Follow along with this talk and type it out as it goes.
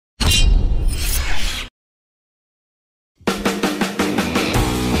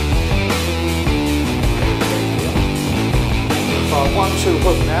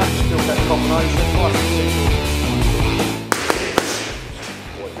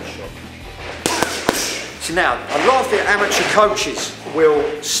So now, a lot of the amateur coaches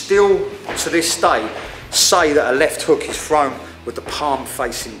will still, to this day, say that a left hook is thrown with the palm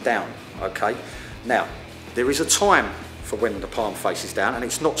facing down, okay? Now, there is a time for when the palm faces down, and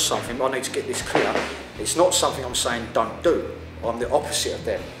it's not something, I need to get this clear, it's not something I'm saying don't do. I'm the opposite of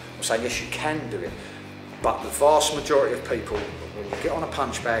them. I'm saying yes, you can do it, but the vast majority of people, when you get on a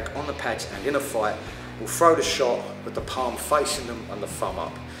punch bag, on the pads and in a fight, will throw the shot with the palm facing them and the thumb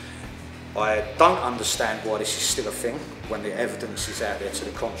up. I don't understand why this is still a thing when the evidence is out there to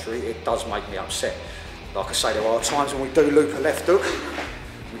the contrary. It does make me upset. Like I say, there are times when we do loop a left hook,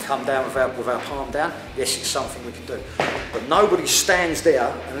 we come down with our palm down. Yes, it's something we can do. But nobody stands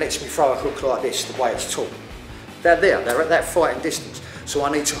there and lets me throw a hook like this the way it's taught. They're there, they're at that fighting distance. So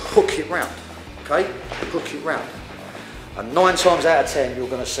I need to hook it round, okay? Hook it round. And 9 times out of 10, you're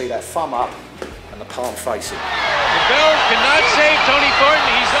going to see that thumb up and the palm facing. Bell cannot save Tony Thornton,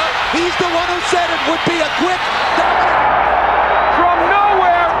 he's up. He's the one who said it would be a quick... From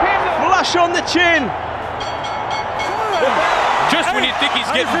nowhere, flush on the chin. Just when you think he's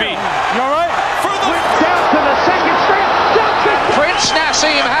getting beat. You all right? Down to the second string. Prince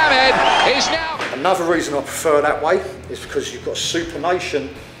Nassim Hamed is now... Another reason I prefer that way is because you've got supination.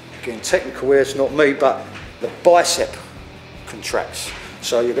 Getting technical here, it's not me, but the bicep contracts.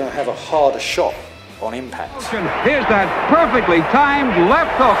 So you're going to have a harder shot on impact. Here's that perfectly timed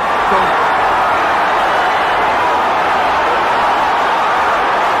left hook.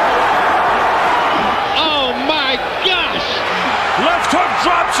 Oh my gosh! Left hook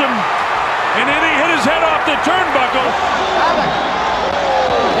drops him, and then he hit his head off the turnbuckle.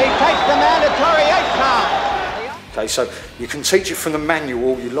 He takes the mandatory 8 count. Okay, so you can teach it from the manual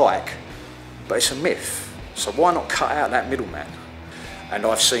all you like, but it's a myth. So why not cut out that middleman? And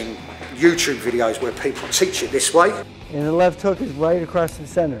I've seen YouTube videos where people teach it this way. And the left hook is right across the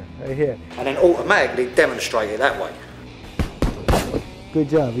center, right here. And then automatically demonstrate it that way. Good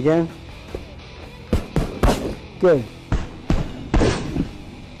job, again. Good.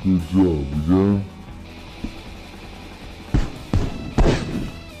 Good job, again.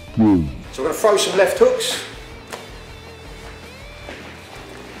 Good. So we're going to throw some left hooks.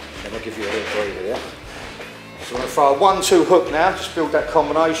 Then I'll give you a little breather there. So we're going to throw a 1-2 hook now, just build that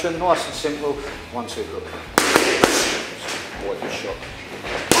combination, nice and simple, 1-2 hook. Avoid the shot.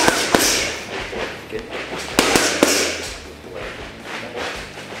 Again.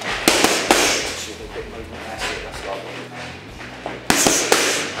 See a little bit of movement, that's it, that's lovely.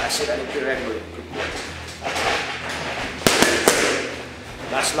 That's it, that'll do anyway, good boy.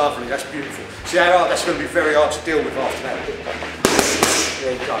 That's lovely, that's beautiful. See how hard, that's going to be very hard to deal with after that.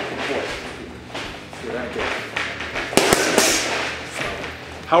 There you go, good boy. Good, and good.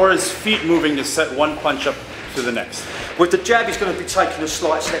 How are his feet moving to set one punch up to the next? With the jab, he's going to be taking a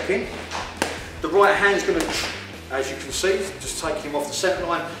slight step in. The right hand's going to, as you can see, just taking him off the centre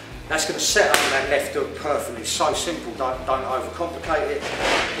line. That's going to set up that left hook perfectly. So simple, don't overcomplicate it.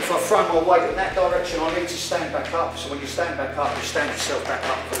 If I throw my weight in that direction, I need to stand back up. So when you stand back up, you stand yourself back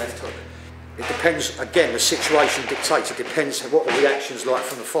up for left hook. It depends, again, the situation dictates. It depends what the reaction's like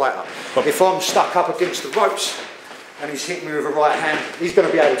from the fighter. If I'm stuck up against the ropes and he's hitting me with a right hand, he's going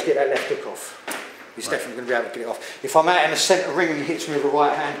to be able to get that left hook off. He's definitely going to be able to get it off. If I'm out in the centre ring and he hits me with a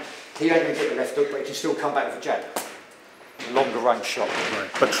right hand, he ain't going to get the left hook, but he can still come back with a jab. A longer range shot. Right.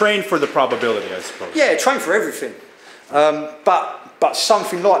 But train for the probability, I suppose. Yeah, train for everything. But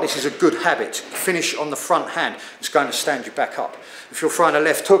something like this is a good habit. Finish on the front hand. It's going to stand you back up. If you're throwing a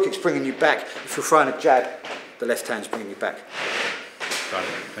left hook, it's bringing you back. If you're throwing a jab, the left hand's bringing you back. Got it.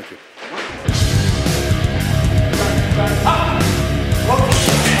 Thank you.